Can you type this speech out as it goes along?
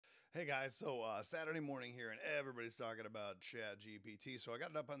Hey guys, so Saturday morning here, and everybody's talking about ChatGPT. So I got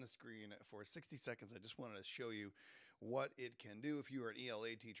it up on the screen for 60 seconds. I just wanted to show you what it can do. If you are an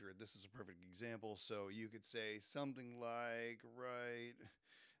ELA teacher, this is a perfect example. So you could say something like, write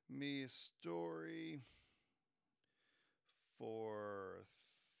me a story for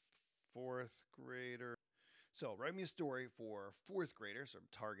fourth grader. So write me a story for fourth graders, so I'm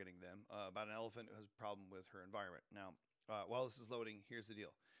targeting them, about an elephant who has a problem with her environment. Now, while this is loading, here's the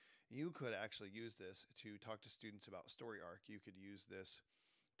deal. You could actually use this to talk to students about story arc. You could use this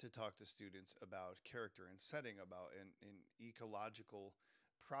to talk to students about character and setting, about in ecological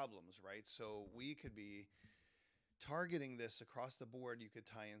problems, right? So we could be targeting this across the board. You could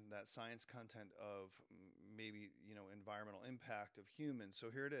tie in that science content of maybe environmental impact of humans. So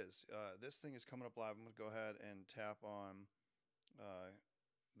here it is. This thing is coming up live. I'm going to go ahead and tap on uh,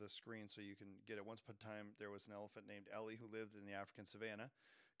 the screen so you can get it. Once upon a time, there was an elephant named Ellie who lived in the African savannah.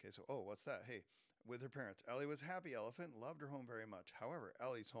 Okay, so, oh, what's that? Hey, with her parents. Ellie was a happy elephant, loved her home very much. However,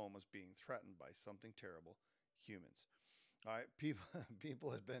 Ellie's home was being threatened by something terrible: humans. All right, people people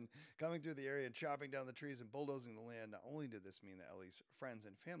had been coming through the area and chopping down the trees and bulldozing the land. Not only did this mean that Ellie's friends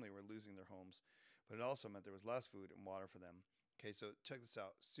and family were losing their homes, but it also meant there was less food and water for them. Okay, so check this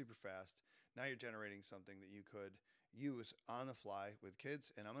out super fast. Now you're generating something that you could use on the fly with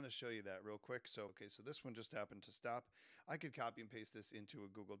kids, and I'm going to show you that real quick. So, okay, so this one just happened to stop. I could copy and paste this into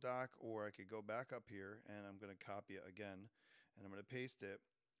a Google Doc, or I could go back up here and I'm going to copy it again, and I'm going to paste it,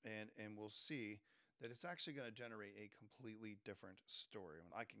 and we'll see that it's actually going to generate a completely different story.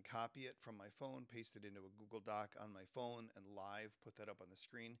 I can copy it from my phone, paste it into a Google Doc on my phone, and live put that up on the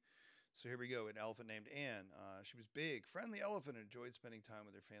screen. So here we go. An elephant named Anne. She was big, friendly elephant and enjoyed spending time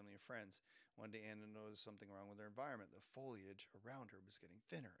with her family and friends. One day, Anne noticed something wrong with her environment. The foliage around her was getting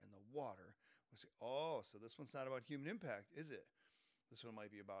thinner, and the water was. Oh, so this one's not about human impact, is it? This one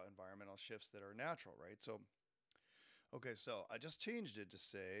might be about environmental shifts that are natural, right? So okay, so I just changed it to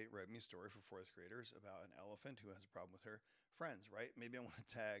say, write me a story for fourth graders about an elephant who has a problem with her friends, right? Maybe I want to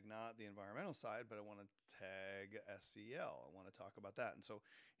tag not the environmental side, but I want to tag SEL. I want to talk about that. And so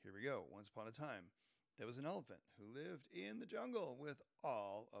here we go. Once upon a time, there was an elephant who lived in the jungle with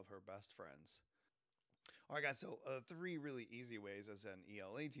all of her best friends. All right, guys. So three really easy ways as an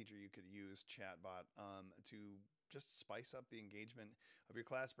ELA teacher you could use chatbot to just spice up the engagement of your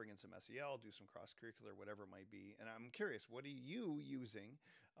class, bring in some SEL, do some cross curricular, whatever it might be. And I'm curious, what are you using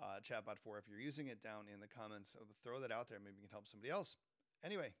chatbot for? If you're using it, down in the comments, throw that out there. Maybe you can help somebody else.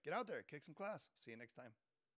 Anyway, get out there, kick some class. See you next time.